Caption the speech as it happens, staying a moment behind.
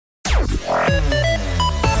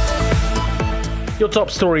Your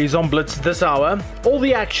top stories on Blitz this hour. All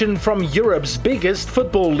the action from Europe's biggest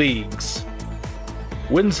football leagues.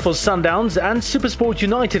 Wins for Sundowns and SuperSport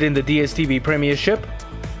United in the DStv Premiership.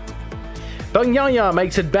 Bagnaia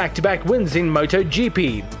makes it back-to-back wins in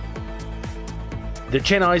MotoGP. The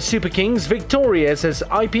Chennai Super Kings victorious as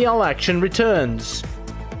IPL action returns.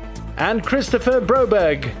 And Christopher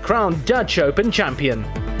Broberg crowned Dutch Open champion.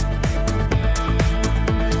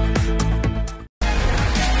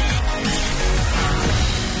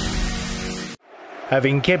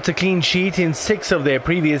 Having kept a clean sheet in 6 of their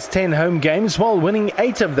previous 10 home games while winning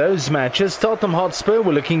 8 of those matches, Tottenham Hotspur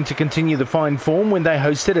were looking to continue the fine form when they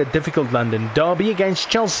hosted a difficult London derby against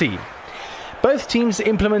Chelsea. Both teams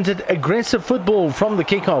implemented aggressive football from the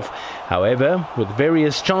kickoff. However, with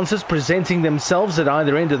various chances presenting themselves at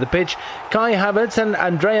either end of the pitch, Kai Havertz and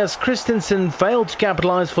Andreas Christensen failed to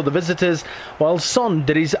capitalise for the visitors, while Son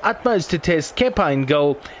did his utmost to test Kepa in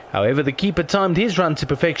goal. However, the keeper timed his run to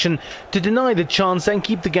perfection to deny the chance and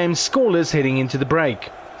keep the game scoreless heading into the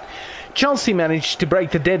break. Chelsea managed to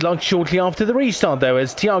break the deadlock shortly after the restart though,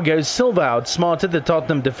 as Thiago Silva outsmarted the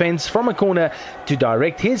Tottenham defence from a corner to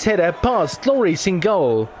direct his header past Lloris in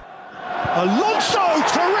goal. Alonso,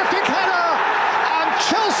 terrific header, and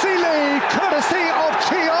Chelsea lead courtesy of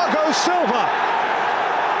Thiago Silva.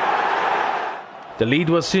 The lead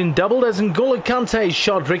was soon doubled as N'Golo Kante's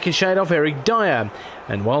shot ricocheted off Eric Dyer,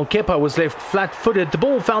 and while Kepa was left flat-footed, the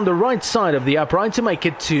ball found the right side of the upright to make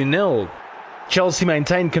it 2-0. Chelsea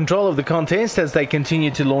maintained control of the contest as they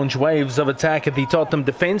continued to launch waves of attack at the Tottenham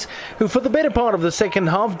defence, who for the better part of the second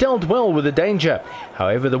half dealt well with the danger.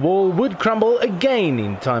 However, the wall would crumble again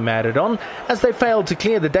in time added on, as they failed to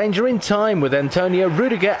clear the danger in time, with Antonio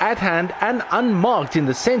Rudiger at hand and unmarked in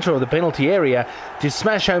the centre of the penalty area to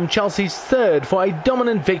smash home Chelsea's third for a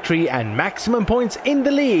dominant victory and maximum points in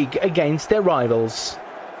the league against their rivals.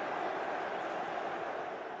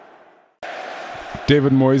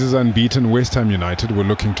 David Moyes' unbeaten West Ham United were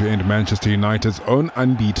looking to end Manchester United's own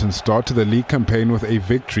unbeaten start to the league campaign with a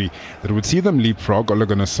victory that would see them leapfrog Ole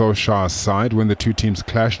Gunnar Solskjaer's side when the two teams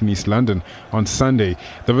clashed in East London on Sunday.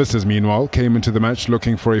 The visitors, meanwhile, came into the match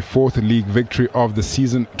looking for a 4th league victory of the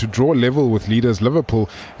season to draw level with leaders Liverpool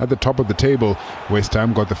at the top of the table. West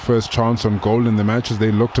Ham got the first chance on goal in the match as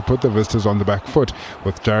they looked to put the visitors on the back foot,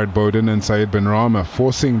 with Jared Bowden and Said Benrahma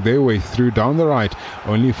forcing their way through down the right,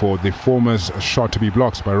 only for the former's shot to be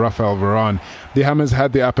blocked by Rafael Varane. The Hammers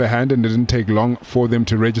had the upper hand and it didn't take long for them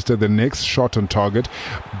to register the next shot on target,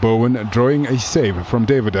 Bowen drawing a save from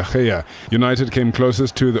David De Gea. United came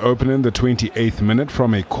closest to the opener in the 28th minute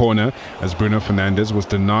from a corner as Bruno Fernandes was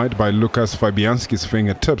denied by Lukas Fabianski's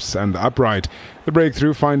fingertips and the upright. The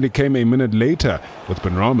breakthrough finally came a minute later, with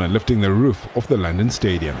Benrahma lifting the roof of the London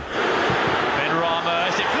Stadium.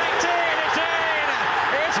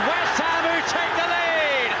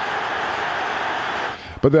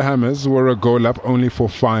 But the Hammers were a goal up only for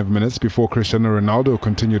 5 minutes before Cristiano Ronaldo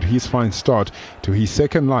continued his fine start to his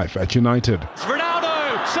second life at United.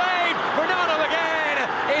 Ronaldo, save! Ronaldo again!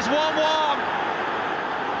 It's 1-1.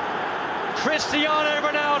 Cristiano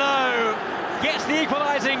Ronaldo gets the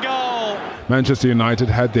equalising goal. Manchester United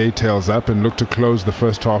had their tails up and looked to close the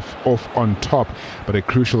first half off on top, but a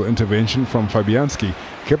crucial intervention from Fabianski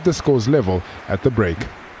kept the scores level at the break.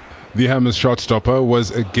 The Hammers shot stopper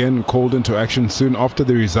was again called into action soon after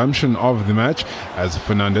the resumption of the match, as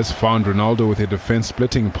Fernandes found Ronaldo with a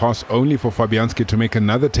defence-splitting pass only for Fabianski to make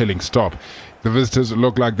another telling stop. The visitors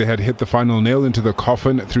looked like they had hit the final nail into the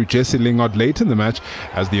coffin through Jesse Lingard late in the match,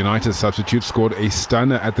 as the United substitute scored a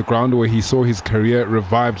stunner at the ground where he saw his career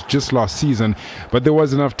revived just last season. But there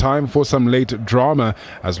was enough time for some late drama,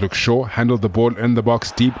 as Luke Shaw handled the ball in the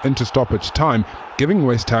box deep into stoppage time, giving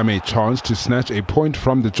West Ham a chance to snatch a point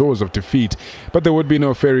from the jaws of defeat. But there would be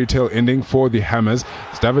no fairy tale ending for the Hammers,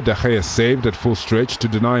 as David De Gea saved at full stretch to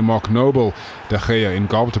deny Mark Noble. De Gea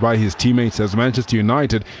engulfed by his teammates as Manchester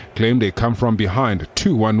United claimed a come-from-behind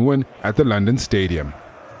 2-1 win at the London Stadium.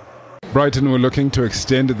 Brighton were looking to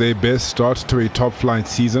extend their best start to a top-flight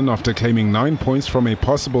season after claiming 9 points from a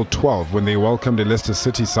possible 12 when they welcomed a Leicester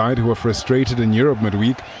City side who were frustrated in Europe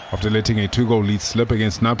midweek after letting a 2-goal lead slip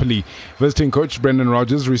against Napoli. Visiting coach Brendan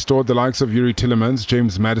Rodgers restored the likes of Yuri Tielemans,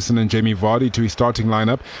 James Maddison and Jamie Vardy to his starting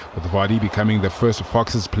lineup, with Vardy becoming the first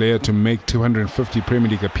Foxes player to make 250 Premier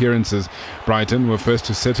League appearances. Brighton were first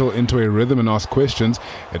to settle into a rhythm and ask questions.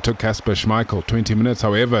 It took Kasper Schmeichel 20 minutes,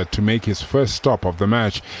 however, to make his first stop of the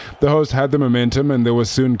match. The hosts had the momentum and they were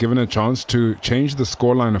soon given a chance to change the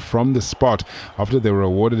scoreline from the spot after they were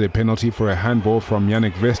awarded a penalty for a handball from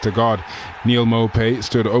Yannick Vestergaard. Neil Maupay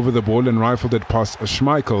stood over the ball and rifled it past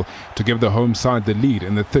Schmeichel to give the home side the lead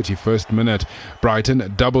in the 31st minute.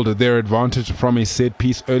 Brighton doubled their advantage from a set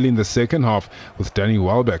piece early in the second half, with Danny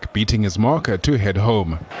Welbeck beating his marker to head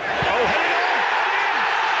home.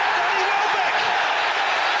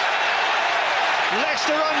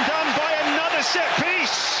 Leicester undone by another set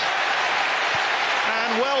piece.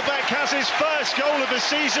 And Welbeck has his first goal of the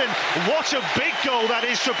season. What a big goal that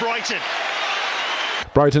is for Brighton.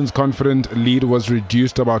 Brighton's confident lead was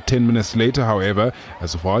reduced about 10 minutes later, however,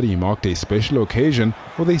 as Vardy marked a special occasion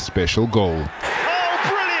with a special goal. Oh,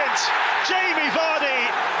 brilliant! Jamie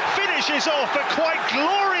Vardy finishes off a quite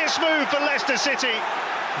glorious move for Leicester City.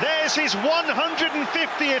 There's his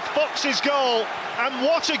 150th Foxes goal, and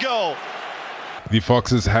what a goal! The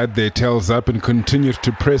Foxes had their tails up and continued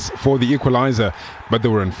to press for the equaliser, but they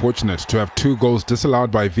were unfortunate to have 2 goals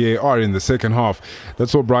disallowed by VAR in the second half. That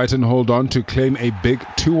saw Brighton hold on to claim a big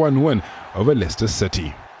 2-1 win over Leicester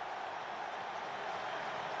City.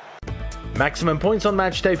 Maximum points on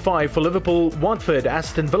match day 5 for Liverpool, Watford,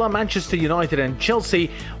 Aston Villa, Manchester United and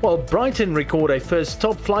Chelsea, while Brighton record a first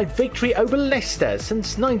top-flight victory over Leicester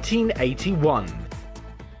since 1981.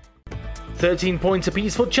 13 points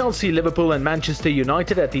apiece for Chelsea, Liverpool and Manchester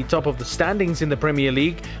United at the top of the standings in the Premier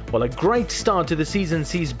League, while a great start to the season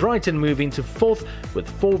sees Brighton move into 4th with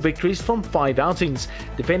 4 victories from 5 outings.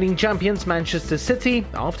 Defending champions Manchester City,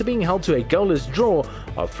 after being held to a goalless draw,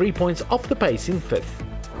 are 3 points off the pace in 5th.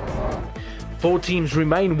 4 teams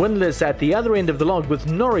remain winless at the other end of the log, with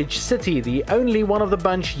Norwich City the only one of the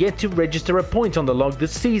bunch yet to register a point on the log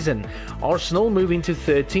this season. Arsenal moving to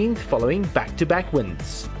 13th following back-to-back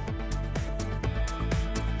wins.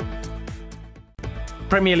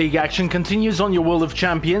 Premier League action continues on your World of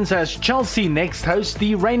Champions as Chelsea next host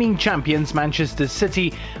the reigning champions Manchester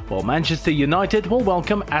City, while Manchester United will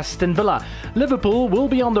welcome Aston Villa. Liverpool will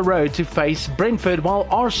be on the road to face Brentford, while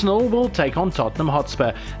Arsenal will take on Tottenham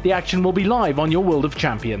Hotspur. The action will be live on your World of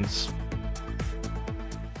Champions.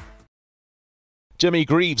 Jimmy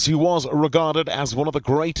Greaves, who was regarded as one of the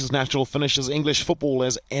greatest natural finishers English football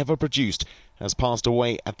has ever produced, has passed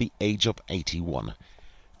away at the age of 81.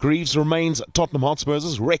 Greaves remains Tottenham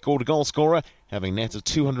Hotspur's record goal scorer, having netted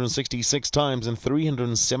 266 times in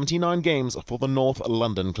 379 games for the North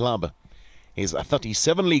London club. His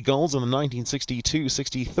 37 league goals in the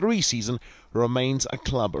 1962-63 season remains a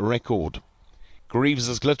club record.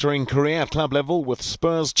 Greaves' glittering career at club level with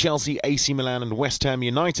Spurs, Chelsea, AC Milan and West Ham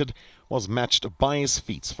United was matched by his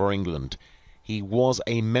feats for England. He was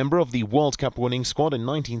a member of the World Cup winning squad in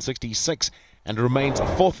 1966 and remains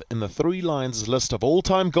 4th in the Three Lions list of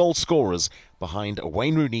all-time goal scorers, behind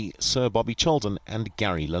Wayne Rooney, Sir Bobby Charlton and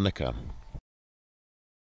Gary Lineker.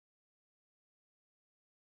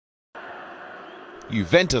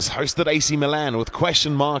 Juventus hosted AC Milan with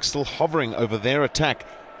question marks still hovering over their attack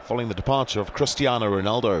following the departure of Cristiano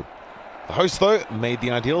Ronaldo. The hosts, though, made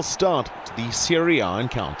the ideal start to the Serie A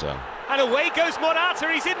encounter. And away goes Morata,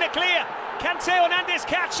 he's in the clear. Can Theo Hernandez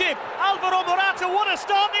catch him? Alvaro Morata, what a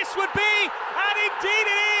start this would be! And indeed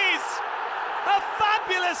it is! A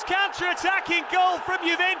fabulous counter-attacking goal from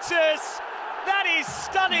Juventus. That is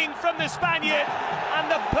stunning from the Spaniard, and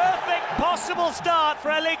the perfect possible start for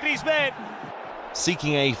Allegri's men.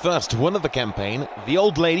 Seeking a first win of the campaign, the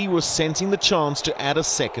old lady was sensing the chance to add a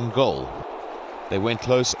second goal. They went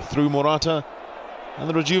close through Morata, and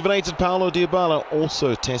the rejuvenated Paulo Dybala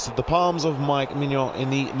also tested the palms of Mike Mignon in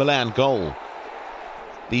the Milan goal.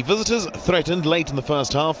 The visitors threatened late in the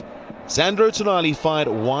first half. Sandro Tonali fired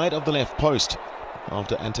wide of the left post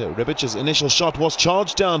after Ante Rebic's initial shot was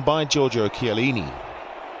charged down by Giorgio Chiellini.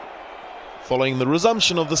 Following the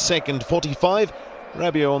resumption of the second 45,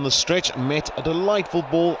 Rabiot on the stretch met a delightful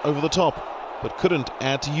ball over the top, but couldn't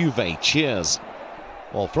add to Juve cheers.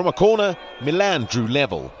 While from a corner, Milan drew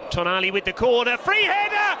level. Tonali with the corner, free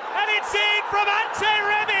header, and it's in from Ante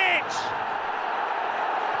Rebic!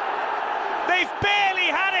 They've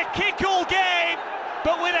barely had a kick all game,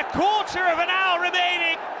 but with a quarter of an hour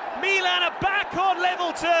remaining, Milan are back on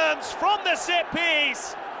level terms from the set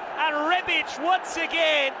piece, and Rebic once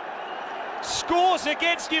again scores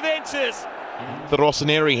against Juventus. The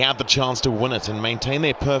Rossoneri had the chance to win it and maintain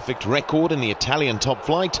their perfect record in the Italian top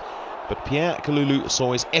flight, but Pierre Kalulu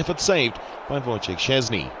saw his effort saved by Wojciech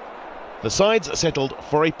Szczesny. The sides settled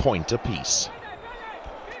for a point apiece.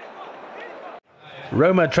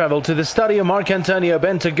 Roma travelled to the Stadio Marcantonio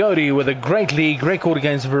Bentegodi with a great league record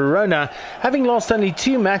against Verona, having lost only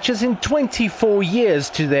 2 matches in 24 years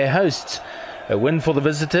to their hosts. A win for the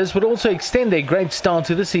visitors would also extend their great start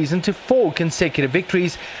to the season to 4 consecutive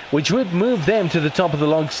victories, which would move them to the top of the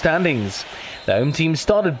log standings. The home team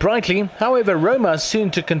started brightly, however Roma soon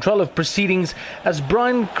took control of proceedings as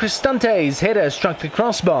Brian Cristante's header struck the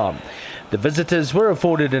crossbar. The visitors were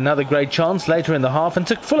afforded another great chance later in the half and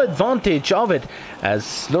took full advantage of it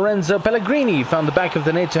as Lorenzo Pellegrini found the back of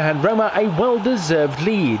the net to hand Roma a well-deserved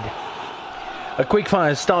lead. A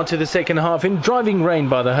quick-fire start to the second half in driving rain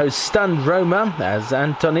by the hosts stunned Roma as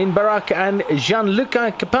Antonin Barak and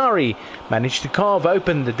Gianluca Capari managed to carve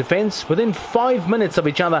open the defence within 5 minutes of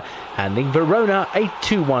each other, handing Verona a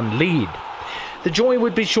 2-1 lead. The joy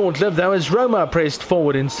would be short-lived though as Roma pressed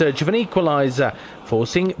forward in search of an equaliser,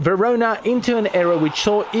 forcing Verona into an error which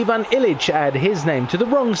saw Ivan Ilic add his name to the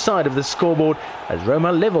wrong side of the scoreboard as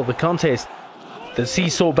Roma levelled the contest. The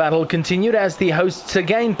seesaw battle continued as the hosts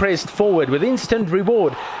again pressed forward with instant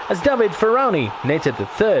reward as David Ferrani netted the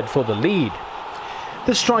third for the lead.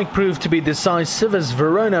 The strike proved to be decisive as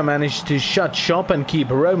Verona managed to shut shop and keep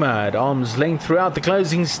Roma at arm's length throughout the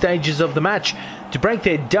closing stages of the match to break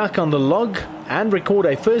their duck on the log and record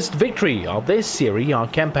a first victory of their Serie A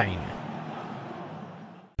campaign.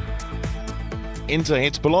 Inter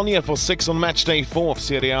hits Bologna for 6 on match day 4 of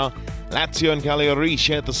Serie A. Lazio and Cagliari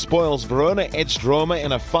shared the spoils. Verona edged Roma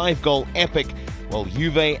in a 5-goal epic, while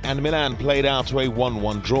Juve and Milan played out to a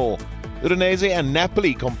 1-1 draw. Udinese and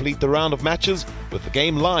Napoli complete the round of matches with the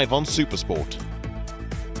game live on SuperSport.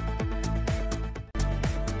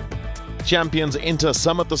 Champions Inter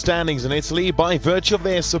summit the standings in Italy by virtue of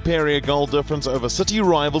their superior goal difference over city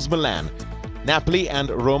rivals Milan. Napoli and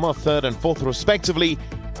Roma 3rd and 4th respectively,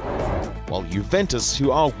 while Juventus,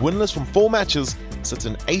 who are winless from 4 matches, sits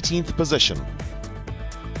in 18th position.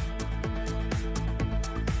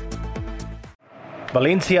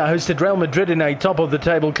 Valencia hosted Real Madrid in a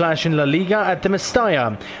top-of-the-table clash in La Liga at the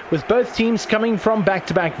Mestalla, with both teams coming from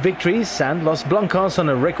back-to-back victories and Los Blancos on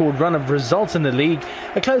a record run of results in the league.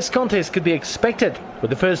 A close contest could be expected, with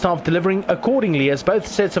the first half delivering accordingly as both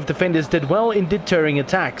sets of defenders did well in deterring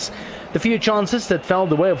attacks. The few chances that fell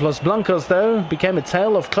the way of Los Blancos, though, became a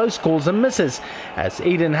tale of close calls and misses, as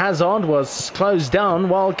Eden Hazard was closed down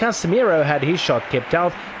while Casemiro had his shot kept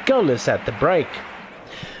out, goalless at the break.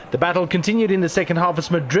 The battle continued in the second half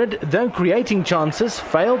as Madrid, though creating chances,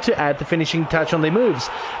 failed to add the finishing touch on their moves.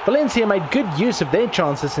 Valencia made good use of their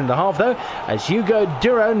chances in the half though, as Hugo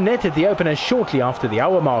Duro netted the opener shortly after the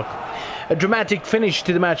hour mark. A dramatic finish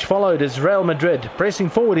to the match followed as Real Madrid, pressing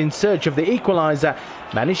forward in search of the equaliser,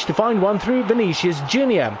 managed to find one through Vinicius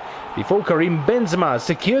Jr. before Karim Benzema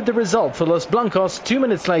secured the result for Los Blancos 2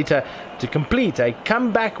 minutes later to complete a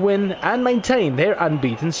comeback win and maintain their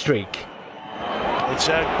unbeaten streak. It's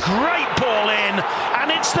a great ball in,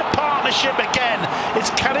 and it's the partnership again. It's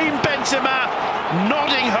Karim Benzema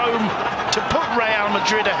nodding home to put Real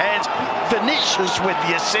Madrid ahead. Vinicius with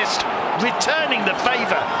the assist, returning the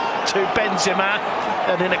favour to Benzema,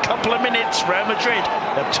 and in a couple of minutes Real Madrid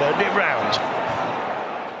have turned it round.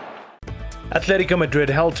 Atletico Madrid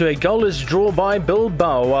held to a goalless draw by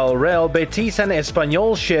Bilbao, while Real Betis and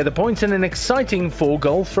Espanyol share the points in an exciting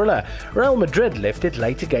 4-goal thriller. Real Madrid left it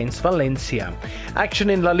late against Valencia. Action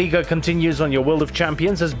in La Liga continues on your World of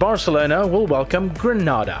Champions as Barcelona will welcome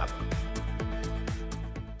Granada.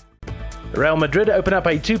 Real Madrid open up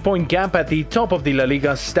a 2-point gap at the top of the La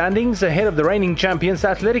Liga standings ahead of the reigning champions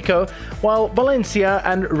Atletico, while Valencia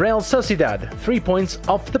and Real Sociedad, 3 points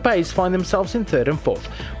off the pace, find themselves in 3rd and 4th.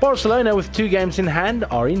 Barcelona, with 2 games in hand,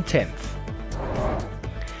 are in 10th.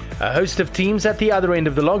 A host of teams at the other end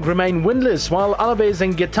of the log remain winless, while Alaves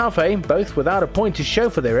and Getafe, both without a point to show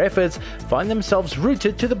for their efforts, find themselves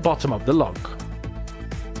rooted to the bottom of the log.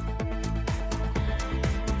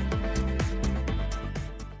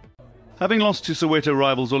 Having lost to Soweto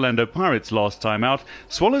rivals Orlando Pirates last time out,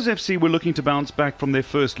 Swallows FC were looking to bounce back from their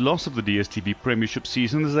first loss of the DStv Premiership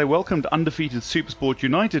season as they welcomed undefeated SuperSport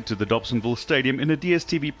United to the Dobsonville Stadium in a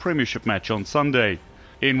DStv Premiership match on Sunday.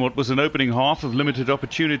 In what was an opening half of limited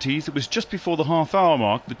opportunities, it was just before the half-hour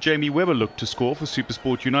mark that Jamie Webber looked to score for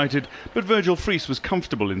SuperSport United, but Virgil Fries was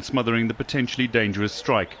comfortable in smothering the potentially dangerous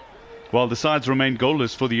strike. While the sides remained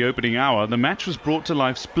goalless for the opening hour, the match was brought to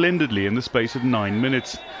life splendidly in the space of 9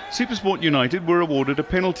 minutes. SuperSport United were awarded a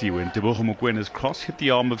penalty when Teboho Mokwena's cross hit the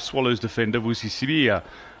arm of Swallows defender Vusi Sibia.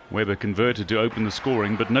 Webber converted to open the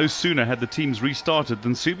scoring, but no sooner had the teams restarted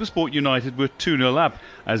than SuperSport United were 2-0 up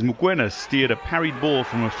as Mokwena steered a parried ball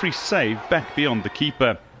from a free save back beyond the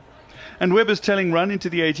keeper. And Webber's telling run into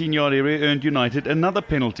the 18-yard area earned United another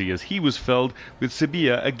penalty as he was felled, with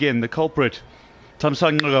Sibia again the culprit.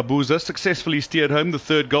 Thamsanqa Rabuza successfully steered home the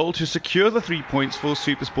third goal to secure the 3 points for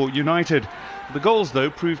SuperSport United. The goals,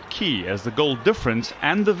 though, proved key as the goal difference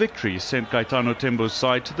and the victory sent Gaetano Tembo's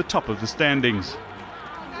side to the top of the standings.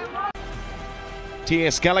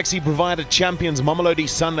 TS Galaxy provided champions Mamelodi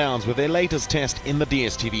Sundowns with their latest test in the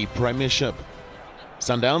DStv Premiership.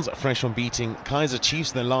 Sundowns, fresh from beating Kaizer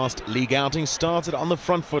Chiefs in their last league outing, started on the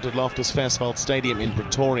front foot at Loftus Versfeld Stadium in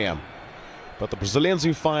Pretoria. But the Brazilians,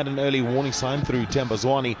 who fired an early warning sign through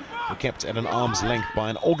Tembazwani, were kept at an arm's length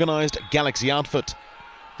by an organised Galaxy outfit.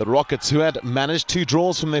 The Rockets, who had managed 2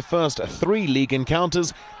 draws from their first 3 league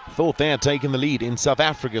encounters, thought they had taken the lead in South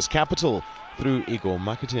Africa's capital through Igor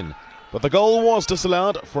Makitin. But the goal was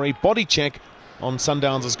disallowed for a body check on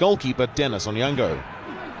Sundowns' goalkeeper Dennis Onyango.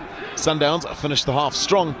 Sundowns finished the half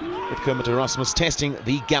strong, with Kermit Erasmus testing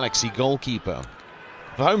the Galaxy goalkeeper.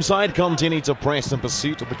 The home side continued to press in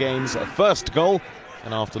pursuit of the game's first goal,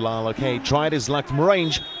 and after Lyle O'Kay tried his luck from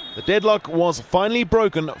range, the deadlock was finally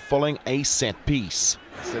broken following a set piece.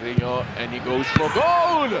 Serino, and he goes for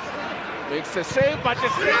goal! Makes a save, but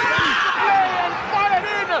it's play and fired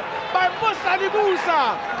in by Musa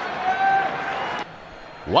Libusa!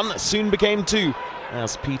 1 soon became 2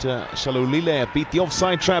 as Peter Shalulile beat the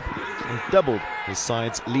offside trap and doubled his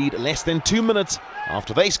side's lead less than 2 minutes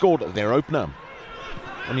after they scored their opener.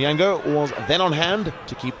 Onyango was then on hand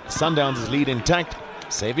to keep Sundowns' lead intact,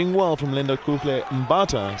 saving well from Lindo Kuhle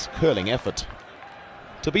Mbata's curling effort.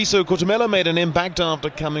 Tabiso Kotumela made an impact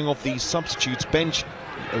after coming off the substitutes bench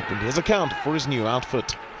and opened his account for his new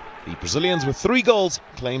outfit. The Brazilians, with 3 goals,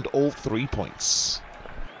 claimed all 3 points.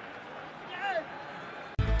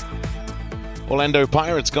 Orlando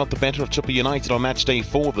Pirates got the better of Chippa United on match day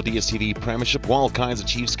 4 of the DStv Premiership, while Kaizer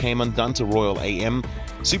Chiefs came undone to Royal AM.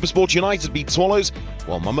 SuperSport United beat Swallows,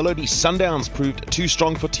 while Mamelodi Sundowns proved too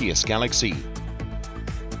strong for TS Galaxy.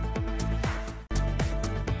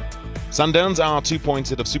 Sundowns are 2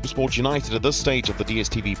 points ahead of SuperSport United at this stage of the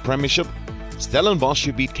DStv Premiership. Stellenbosch,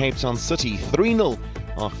 who beat Cape Town City 3-0,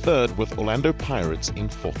 are third, with Orlando Pirates in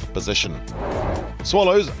 4th position.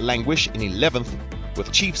 Swallows languish in 11th,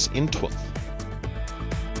 with Chiefs in 12th.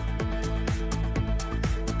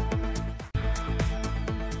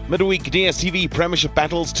 Midweek DStv Premiership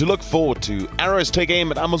battles to look forward to. Arrows take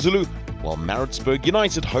aim at Amazulu, while Maritzburg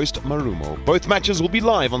United host Marumo. Both matches will be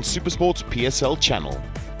live on SuperSport's PSL channel.